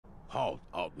Halt,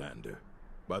 Outlander.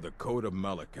 By the code of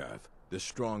Malakath, this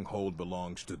stronghold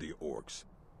belongs to the orcs.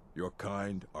 Your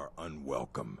kind are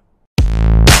unwelcome.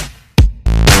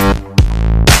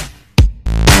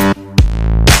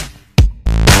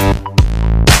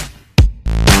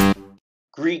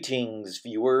 Greetings,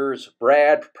 viewers.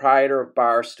 Brad, proprietor of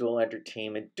Barstool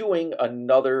Entertainment, doing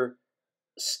another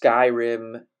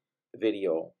Skyrim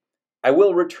video. I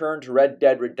will return to Red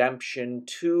Dead Redemption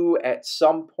 2 at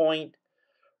some point.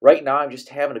 Right now, I'm just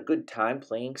having a good time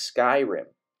playing Skyrim.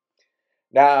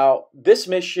 Now, this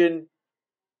mission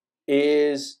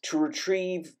is to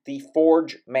retrieve the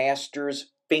Forgemasters'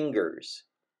 fingers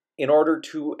in order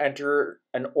to enter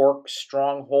an orc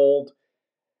stronghold.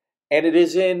 And it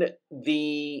is in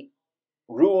the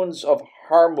ruins of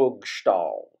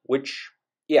Harmugstal, which,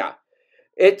 yeah,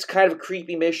 it's kind of a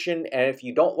creepy mission, and if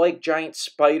you don't like giant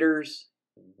spiders,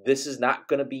 this is not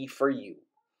going to be for you.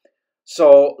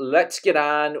 So let's get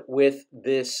on with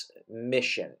this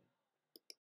mission.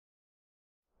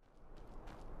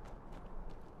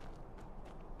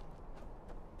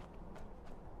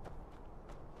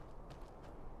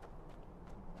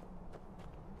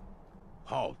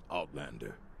 Halt,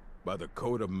 Outlander. By the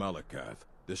code of Malakath,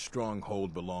 this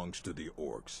stronghold belongs to the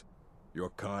orcs. Your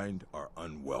kind are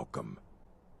unwelcome.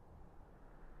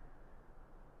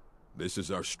 This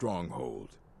is our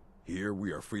stronghold. Here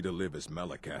we are free to live as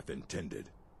Malakath intended,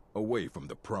 away from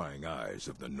the prying eyes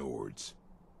of the Nords.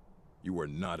 You are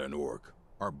not an orc,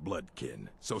 our bloodkin,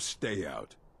 so stay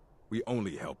out. We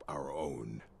only help our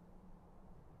own.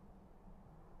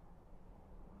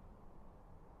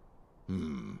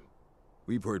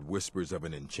 We've heard whispers of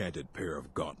an enchanted pair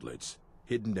of gauntlets,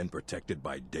 hidden and protected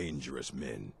by dangerous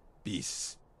men,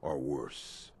 beasts, or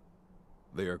worse.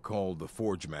 They are called the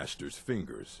Forgemasters'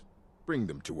 fingers. Bring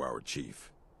them to our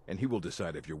chief, and he will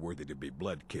decide if you're worthy to be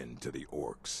bloodkin to the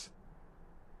orcs.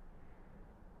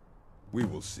 We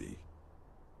will see.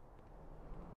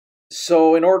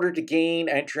 So in order to gain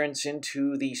entrance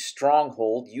into the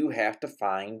stronghold, you have to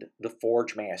find the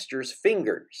Forgemasters'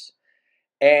 fingers.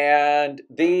 And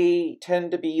they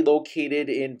tend to be located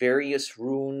in various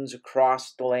ruins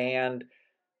across the land.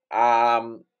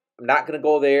 I'm not going to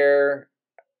go there.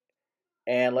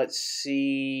 And let's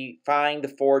see, find the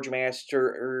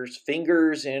Forgemasters'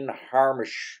 fingers in Harmugstal,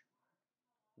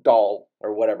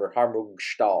 or whatever,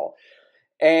 Harmugstal.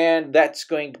 And that's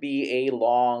going to be a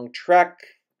long trek.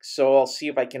 So I'll see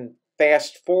if I can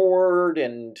fast forward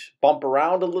and bump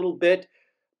around a little bit.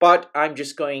 But I'm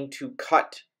just going to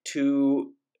cut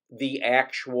to the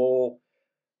actual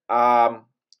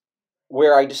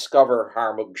where I discover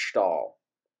Harmugstal.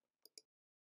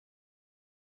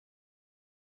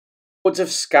 The woods of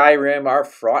Skyrim are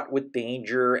fraught with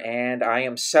danger, and I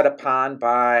am set upon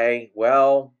by,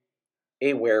 well,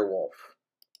 a werewolf.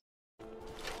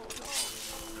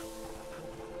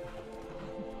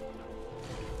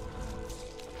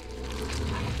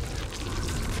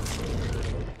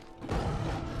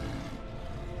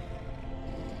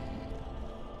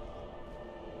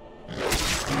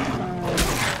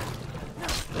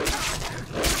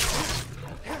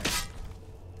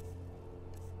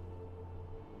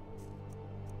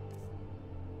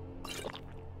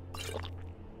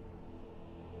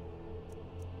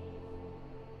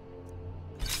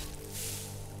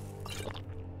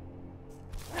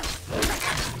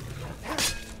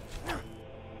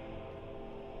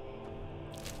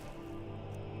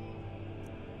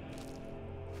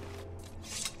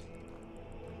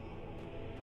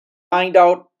 Find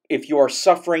out if you are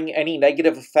suffering any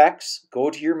negative effects. Go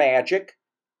to your magic,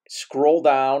 scroll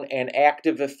down, and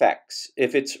active effects.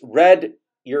 If it's red,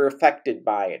 you're affected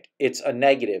by it. It's a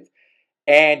negative.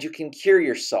 And you can cure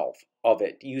yourself of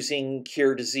it using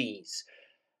Cure Disease.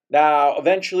 Now,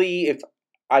 eventually, if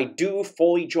I do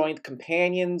fully join the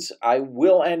companions, I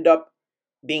will end up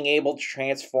being able to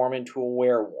transform into a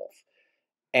werewolf.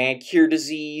 And Cure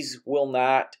Disease will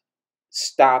not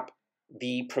stop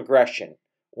the progression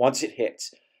once it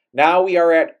hits. Now we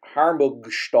are at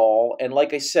Harmugstal, and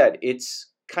like I said,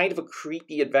 it's kind of a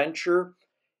creepy adventure.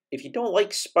 If you don't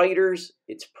like spiders,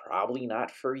 it's probably not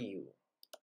for you.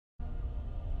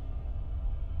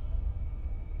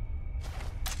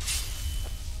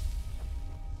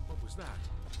 What was that?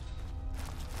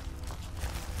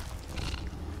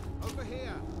 Over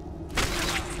here!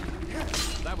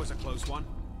 That was a close one.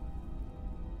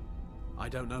 I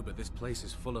don't know, but this place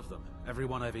is full of them.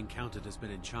 Everyone I've encountered has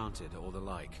been enchanted or the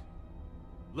like.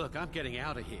 Look, I'm getting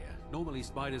out of here. Normally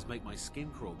spiders make my skin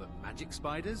crawl, but magic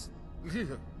spiders?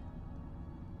 You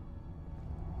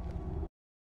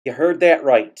heard that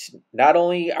right. Not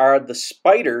only are the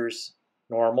spiders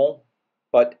normal,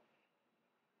 but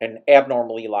and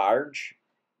abnormally large,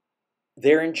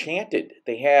 they're enchanted.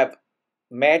 They have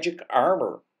magic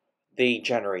armor they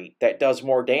generate that does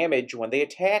more damage when they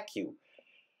attack you.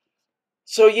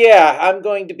 So yeah, I'm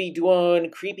going to be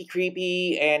doing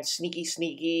creepy and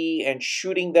sneaky and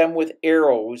shooting them with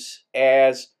arrows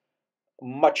as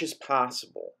much as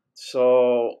possible.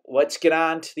 So let's get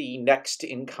on to the next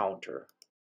encounter.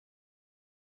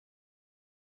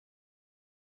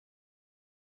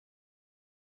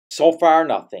 So far,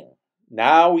 nothing.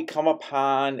 Now we come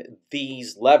upon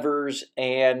these levers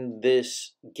and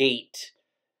this gate.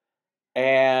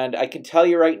 And I can tell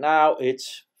you right now,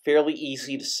 it's fairly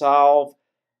easy to solve.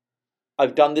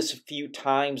 I've done this a few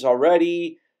times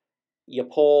already. You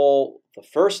pull the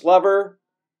first lever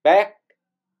back,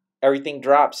 everything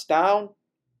drops down.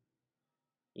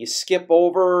 You skip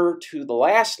over to the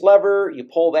last lever, you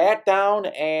pull that down,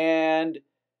 and,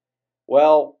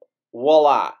 well,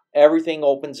 voila, everything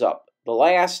opens up.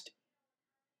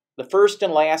 The first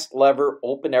and last lever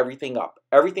open everything up.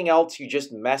 Everything else, you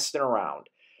just messing around.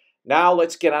 Now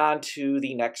let's get on to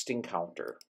the next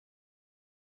encounter.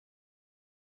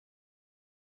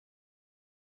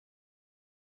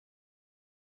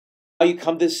 Now you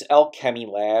come to this alchemy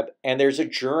lab, and there's a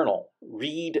journal.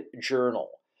 Read journal.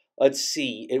 Let's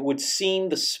see. It would seem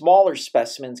the smaller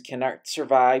specimens cannot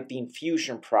survive the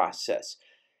infusion process.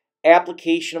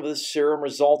 Application of the serum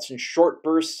results in short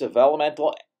bursts of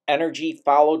elemental energy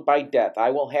followed by death.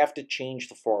 I will have to change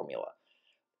the formula.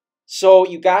 So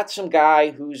you got some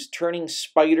guy who's turning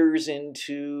spiders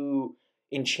into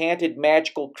enchanted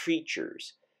magical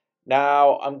creatures.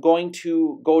 Now I'm going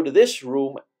to go to this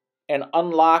room and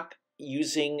unlock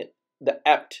using the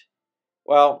Ept.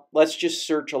 Well, let's just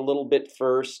search a little bit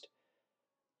first.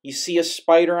 You see a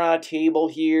spider on a table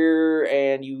here,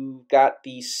 and you got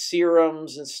these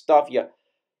serums and stuff.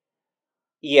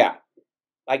 Yeah,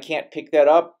 I can't pick that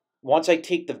up. Once I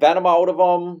take the venom out of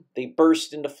them, they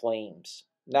burst into flames.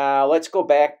 Now, let's go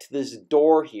back to this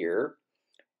door here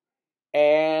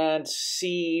and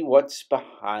see what's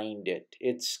behind it.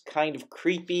 It's kind of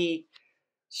creepy,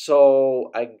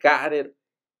 so I got it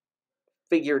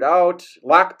figured out.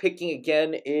 Lockpicking,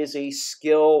 again, is a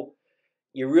skill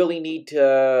you really need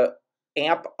to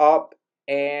amp up,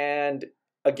 and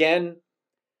again,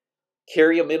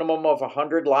 carry a minimum of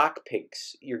 100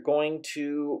 lockpicks. You're going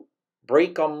to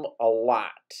break them a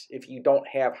lot if you don't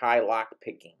have high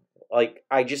lockpicking. Like,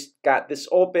 I just got this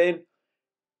open.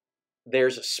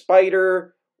 There's a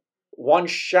spider. One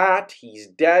shot, he's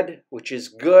dead, which is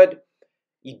good.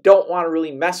 You don't want to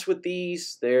really mess with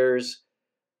these. There's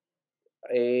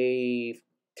a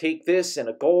take this and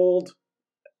a gold,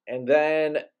 and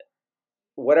then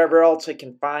whatever else I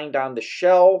can find on the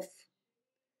shelf.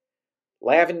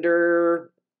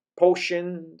 Lavender,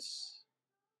 potions,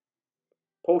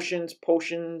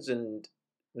 and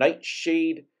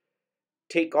nightshade.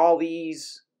 Take all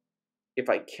these if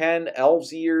I can.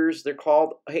 Elves' ears, they're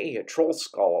called. Hey, a troll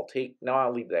skull. I'll take. No,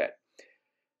 I'll leave that.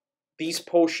 These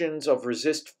potions of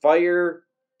resist fire.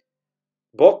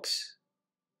 Books.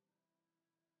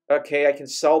 Okay, I can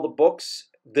sell the books.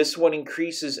 This one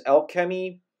increases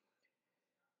alchemy.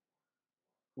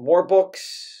 More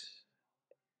books.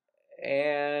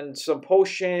 And some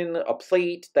potion, a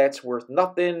plate, that's worth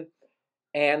nothing.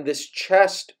 And this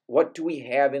chest, what do we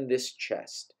have in this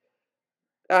chest?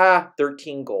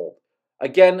 13 gold.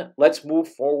 Again, let's move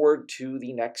forward to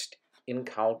the next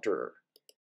encounter.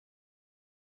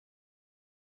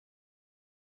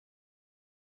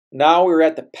 Now we're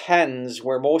at the pens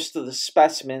where most of the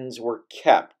specimens were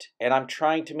kept, and I'm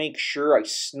trying to make sure I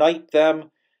snipe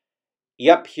them.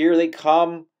 Yep, here they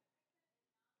come.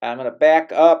 I'm going to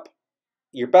back up.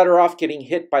 You're better off getting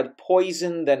hit by the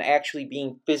poison than actually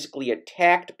being physically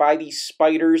attacked by these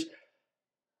spiders,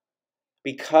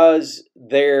 because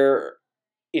their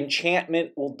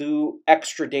enchantment will do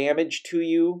extra damage to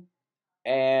you,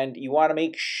 and you want to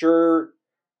make sure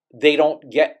they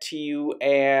don't get to you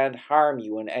and harm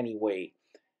you in any way.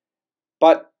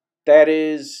 But that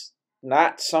is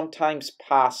not sometimes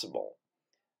possible.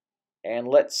 And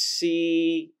let's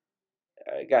see.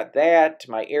 I got that,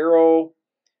 my arrow.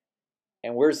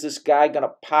 And where's this guy going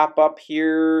to pop up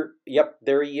here? Yep,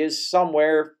 there he is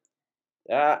somewhere.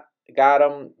 Got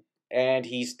him, and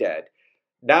he's dead.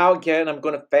 Now again, I'm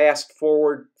going to fast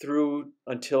forward through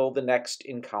until the next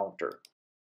encounter.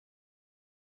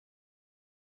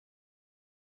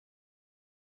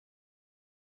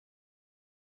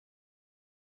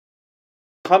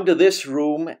 Come to this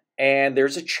room, and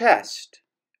there's a chest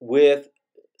with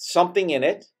something in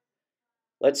it.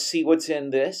 Let's see what's in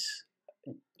this.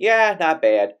 Yeah, not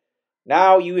bad.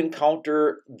 Now you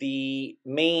encounter the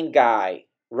main guy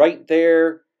right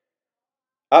there.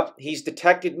 Up, he's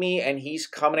detected me, and he's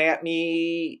coming at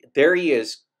me. There he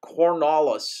is,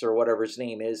 Cornwallis, or whatever his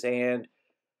name is, and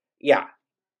yeah,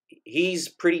 he's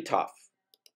pretty tough.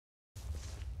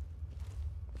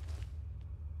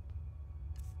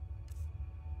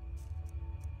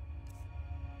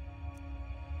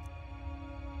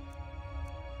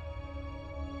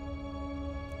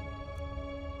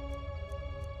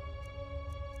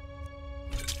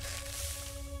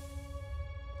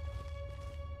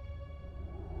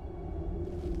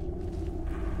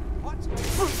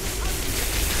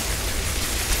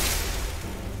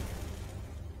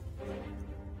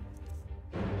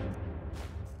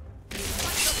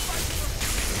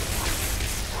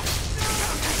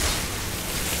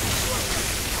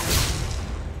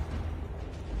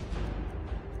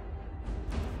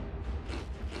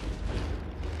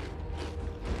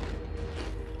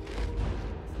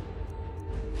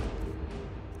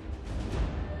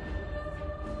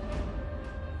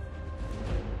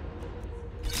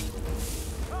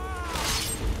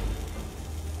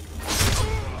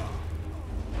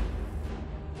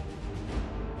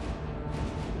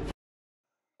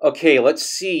 Okay, let's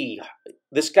see.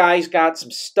 This guy's got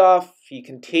some stuff. You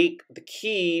can take the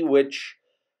key, which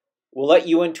will let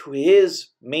you into his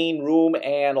main room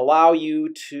and allow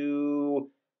you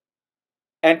to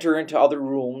enter into other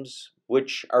rooms,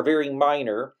 which are very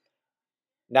minor.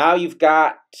 Now you've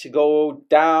got to go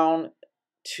down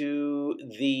to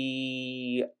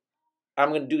the... I'm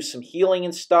going to do some healing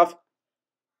and stuff.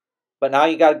 But now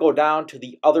you got to go down to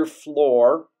the other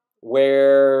floor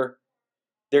where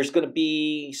there's going to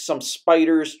be some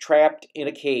spiders trapped in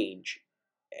a cage.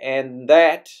 And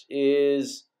that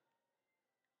is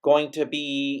going to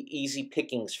be easy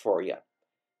pickings for you.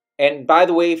 And by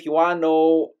the way, if you want to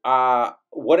know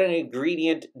what an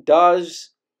ingredient does,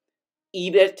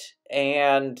 eat it,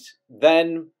 and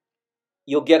then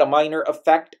you'll get a minor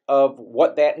effect of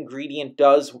what that ingredient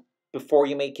does before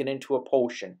you make it into a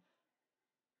potion.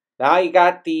 Now you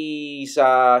got these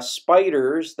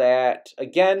spiders that,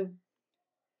 again,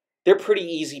 they're pretty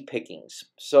easy pickings.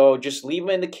 So just leave them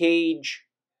in the cage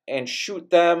and shoot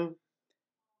them,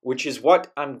 which is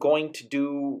what I'm going to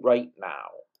do right now.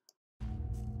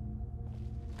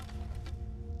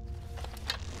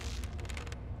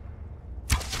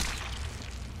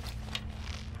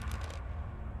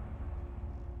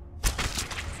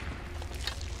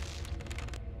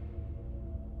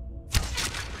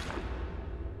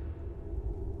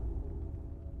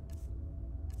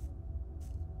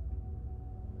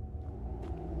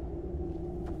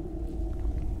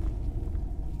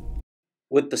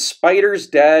 With the spiders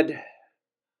dead,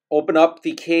 open up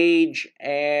the cage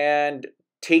and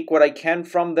take what I can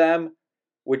from them,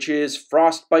 which is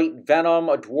frostbite venom,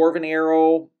 a dwarven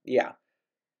arrow, yeah.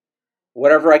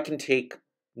 Whatever I can take,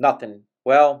 nothing.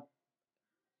 Well,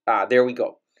 there we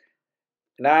go.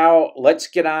 Now, let's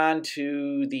get on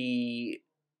to the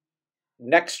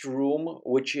next room,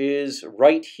 which is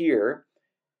right here.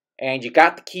 And you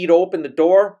got the key to open the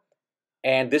door.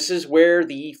 And this is where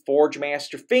the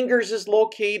Forgemaster Fingers is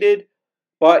located.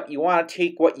 But you want to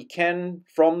take what you can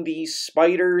from these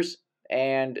spiders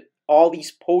and all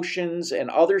these potions and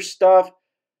other stuff.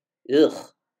 Ugh.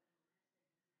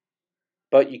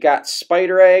 But you got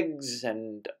spider eggs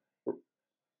and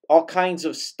all kinds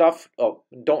of stuff. Oh,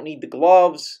 don't need the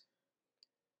gloves,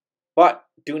 but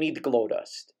do need the glow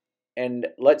dust. And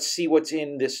let's see what's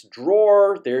in this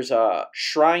drawer. There's a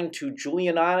shrine to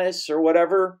Julianus or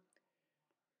whatever.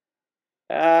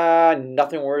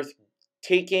 Nothing worth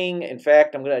taking. In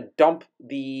fact, I'm going to dump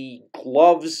the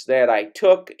gloves that I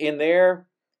took in there.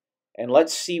 And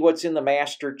let's see what's in the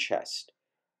master chest.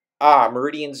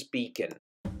 Meridian's Beacon.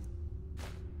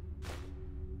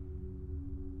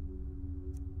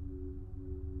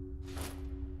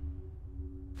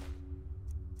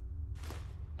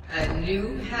 A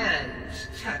new hand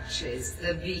touches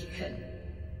the beacon.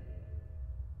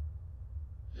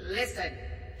 Listen,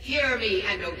 hear me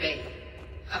and obey.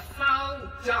 A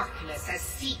foul darkness has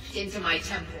seeped into my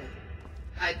temple.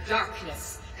 A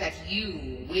darkness that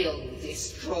you will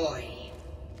destroy.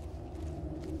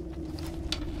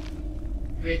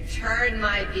 Return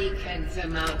my beacon to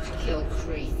Mount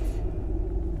Kilcreath.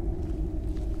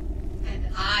 And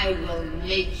I will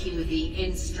make you the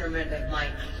instrument of my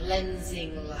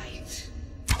cleansing light.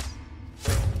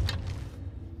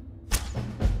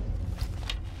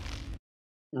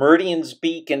 Meridian's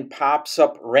Beacon pops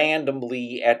up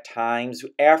randomly at times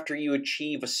after you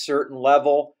achieve a certain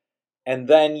level, and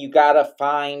then you gotta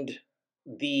find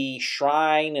the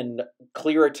shrine and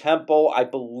clear a temple. I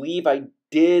believe I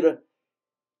did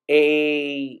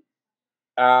a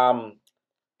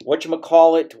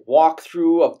whatchamacallit,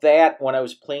 walkthrough of that when I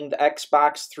was playing the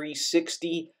Xbox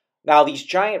 360. Now, these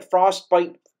giant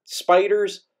frostbite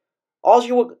spiders, all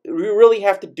you really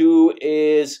have to do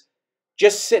is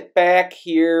just sit back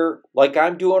here like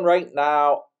I'm doing right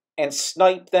now and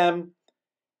snipe them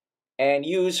and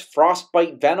use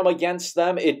frostbite venom against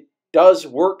them. It does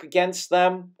work against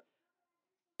them.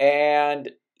 And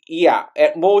yeah,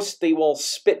 at most they will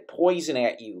spit poison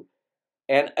at you.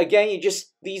 And again,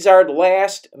 these are the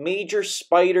last major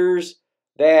spiders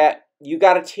that you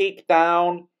got to take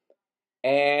down,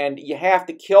 and you have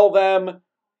to kill them.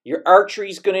 Your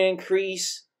archery's going to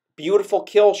increase. Beautiful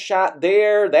kill shot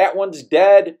there. That one's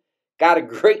dead. Got a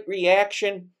great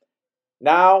reaction.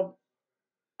 Now,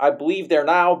 I believe they're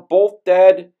now both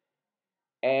dead.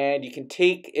 And you can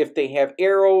take, if they have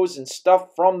arrows and stuff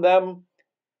from them,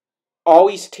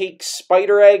 always take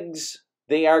spider eggs.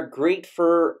 They are great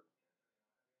for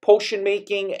potion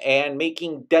making and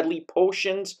making deadly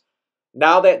potions.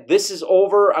 Now that this is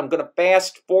over, I'm going to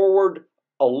fast forward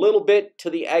a little bit to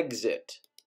the exit.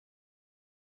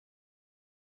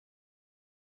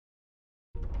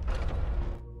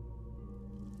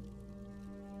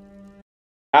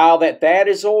 Now that that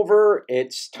is over,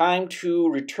 it's time to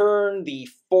return the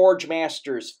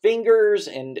Forgemasters fingers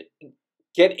and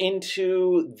get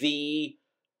into the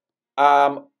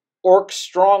orc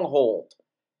stronghold.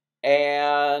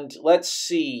 And let's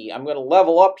see, I'm going to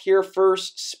level up here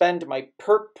first, spend my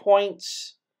perk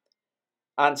points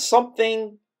on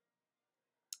something.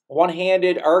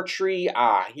 One-handed archery,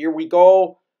 here we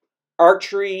go.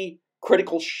 Archery,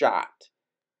 critical shot.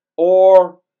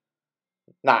 Or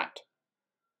not.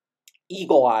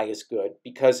 Eagle eye is good,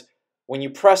 because when you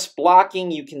press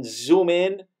blocking, you can zoom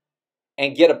in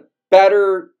and get a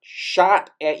better shot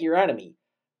at your enemy.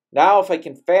 Now if I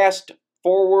can fast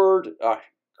forward,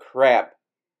 crap.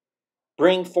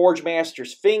 Bring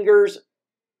Forgemasters fingers.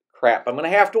 Crap, I'm going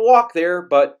to have to walk there,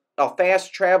 but I'll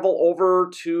fast travel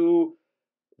over to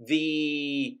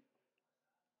the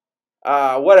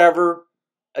whatever.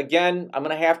 Again, I'm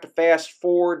going to have to fast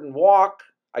forward and walk.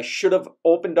 I should have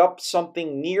opened up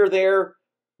something near there,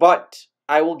 but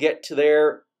I will get to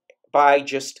there by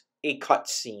just a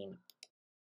cutscene.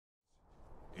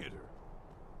 Enter.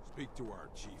 Speak to our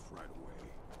chief right away.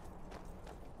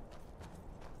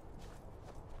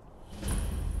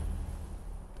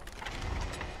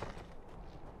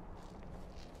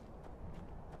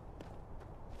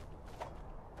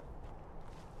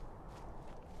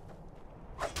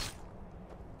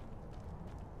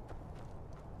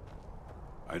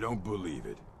 I don't believe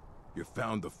it. You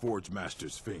found the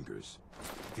Forgemasters' fingers.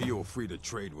 Feel free to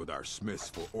trade with our smiths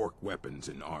for orc weapons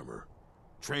and armor.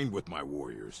 Train with my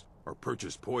warriors, or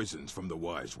purchase poisons from the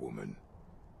wise woman.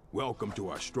 Welcome to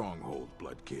our stronghold,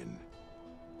 bloodkin.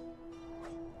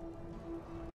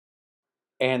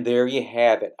 And there you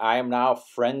have it. I am now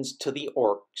friends to the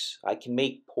orcs. I can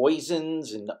make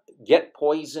poisons and get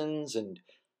poisons and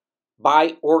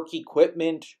buy orc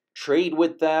equipment, trade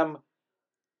with them.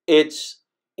 It's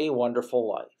a wonderful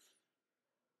life.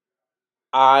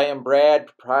 I am Brad,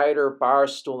 proprietor of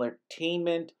Barstool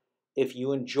Entertainment. If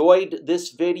you enjoyed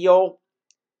this video,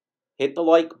 hit the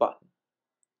like button.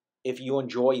 If you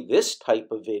enjoy this type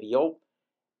of video,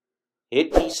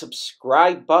 hit the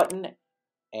subscribe button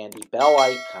and the bell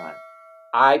icon.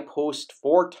 I post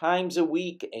 4 times a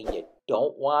week and you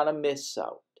don't want to miss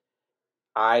out.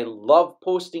 I love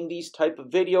posting these type of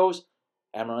videos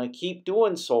and I'm going to keep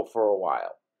doing so for a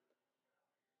while.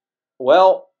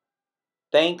 Well,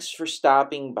 thanks for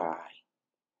stopping by.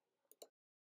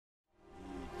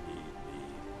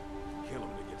 Kill them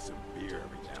to get some beer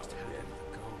every now and then.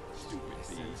 Stupid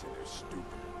thieves and they're stupid.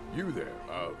 You there,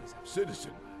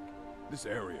 citizen. This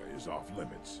area is off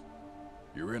limits.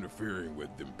 You're interfering with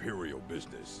imperial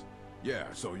business. Yeah,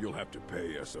 so you'll have to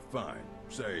pay us a fine.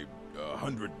 Say,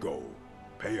 100 gold.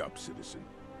 Pay up, citizen.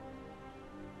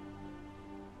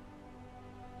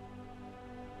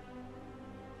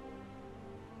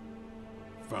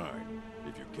 Fine.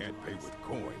 If you can't pay with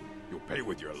coin, you'll pay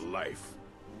with your life.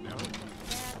 Now...